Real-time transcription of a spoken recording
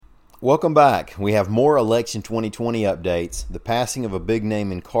Welcome back. We have more Election 2020 updates, the passing of a big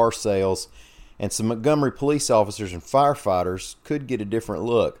name in car sales, and some Montgomery police officers and firefighters could get a different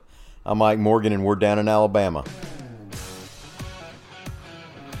look. I'm Mike Morgan, and we're down in Alabama.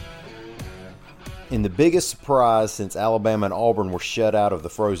 In the biggest surprise since Alabama and Auburn were shut out of the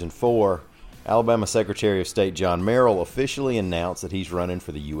Frozen Four, Alabama Secretary of State John Merrill officially announced that he's running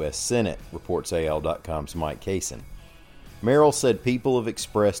for the U.S. Senate, reports AL.com's Mike Cason. Merrill said people have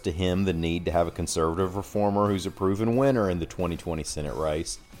expressed to him the need to have a conservative reformer who's a proven winner in the 2020 Senate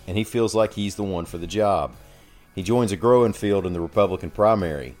race, and he feels like he's the one for the job. He joins a growing field in the Republican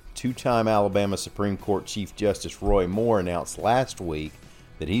primary. Two-time Alabama Supreme Court Chief Justice Roy Moore announced last week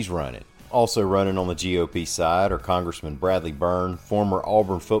that he's running. Also running on the GOP side are Congressman Bradley Byrne, former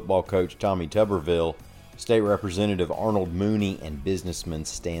Auburn football coach Tommy Tuberville, State Representative Arnold Mooney, and businessman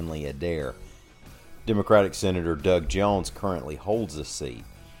Stanley Adair. Democratic Senator Doug Jones currently holds this seat.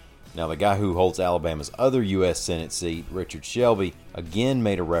 Now, the guy who holds Alabama's other U.S. Senate seat, Richard Shelby, again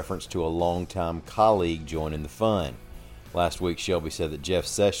made a reference to a longtime colleague joining the fun. Last week, Shelby said that Jeff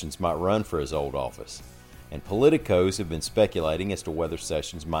Sessions might run for his old office. And politicos have been speculating as to whether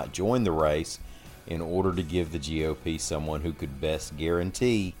Sessions might join the race in order to give the GOP someone who could best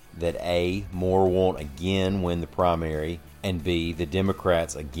guarantee that A, Moore won't again win the primary, and B, the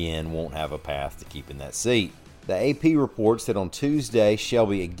Democrats again won't have a path to keeping that seat. The AP reports that on Tuesday,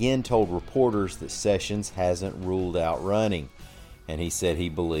 Shelby again told reporters that Sessions hasn't ruled out running, and he said he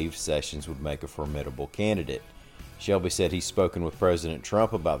believed Sessions would make a formidable candidate. Shelby said he's spoken with President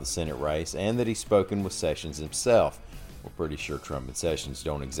Trump about the Senate race and that he's spoken with Sessions himself. We're pretty sure Trump and Sessions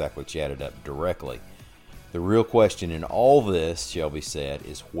don't exactly chat it up directly. The real question in all this, Shelby said,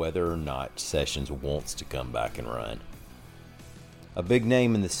 is whether or not Sessions wants to come back and run. A big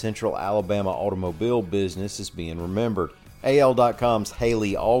name in the central Alabama automobile business is being remembered. AL.com's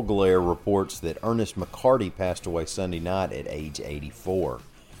Haley Allglair reports that Ernest McCarty passed away Sunday night at age 84.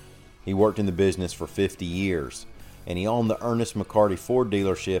 He worked in the business for 50 years, and he owned the Ernest McCarty Ford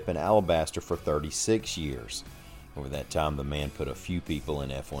dealership in Alabaster for 36 years. Over that time, the man put a few people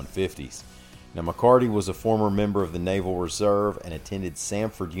in F-150s. Now, McCarty was a former member of the Naval Reserve and attended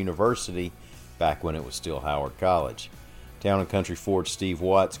Samford University back when it was still Howard College. Town & Country Ford's Steve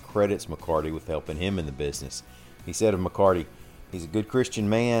Watts credits McCarty with helping him in the business. He said of McCarty, "He's a good Christian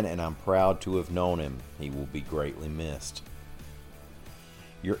man, and I'm proud to have known him. He will be greatly missed."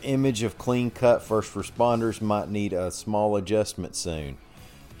 Your image of clean-cut first responders might need a small adjustment soon.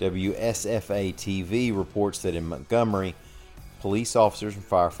 WSFA-TV reports that in Montgomery, police officers and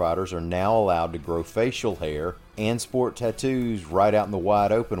firefighters are now allowed to grow facial hair and sport tattoos right out in the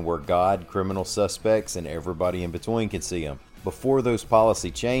wide open where God, criminal suspects, and everybody in between can see them. Before those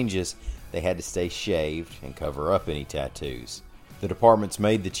policy changes, they had to stay shaved and cover up any tattoos. The department's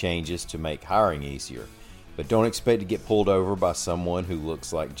made the changes to make hiring easier, but don't expect to get pulled over by someone who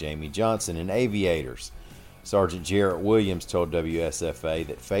looks like Jamie Johnson in Aviators. Sergeant Jarrett Williams told WSFA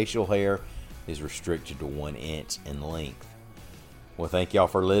that facial hair is restricted to 1 inch in length. Well, thank y'all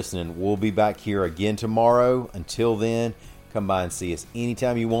for listening. We'll be back here again tomorrow. Until then, come by and see us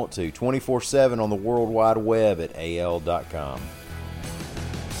anytime you want to, 24/7 on the World Wide Web at AL.com.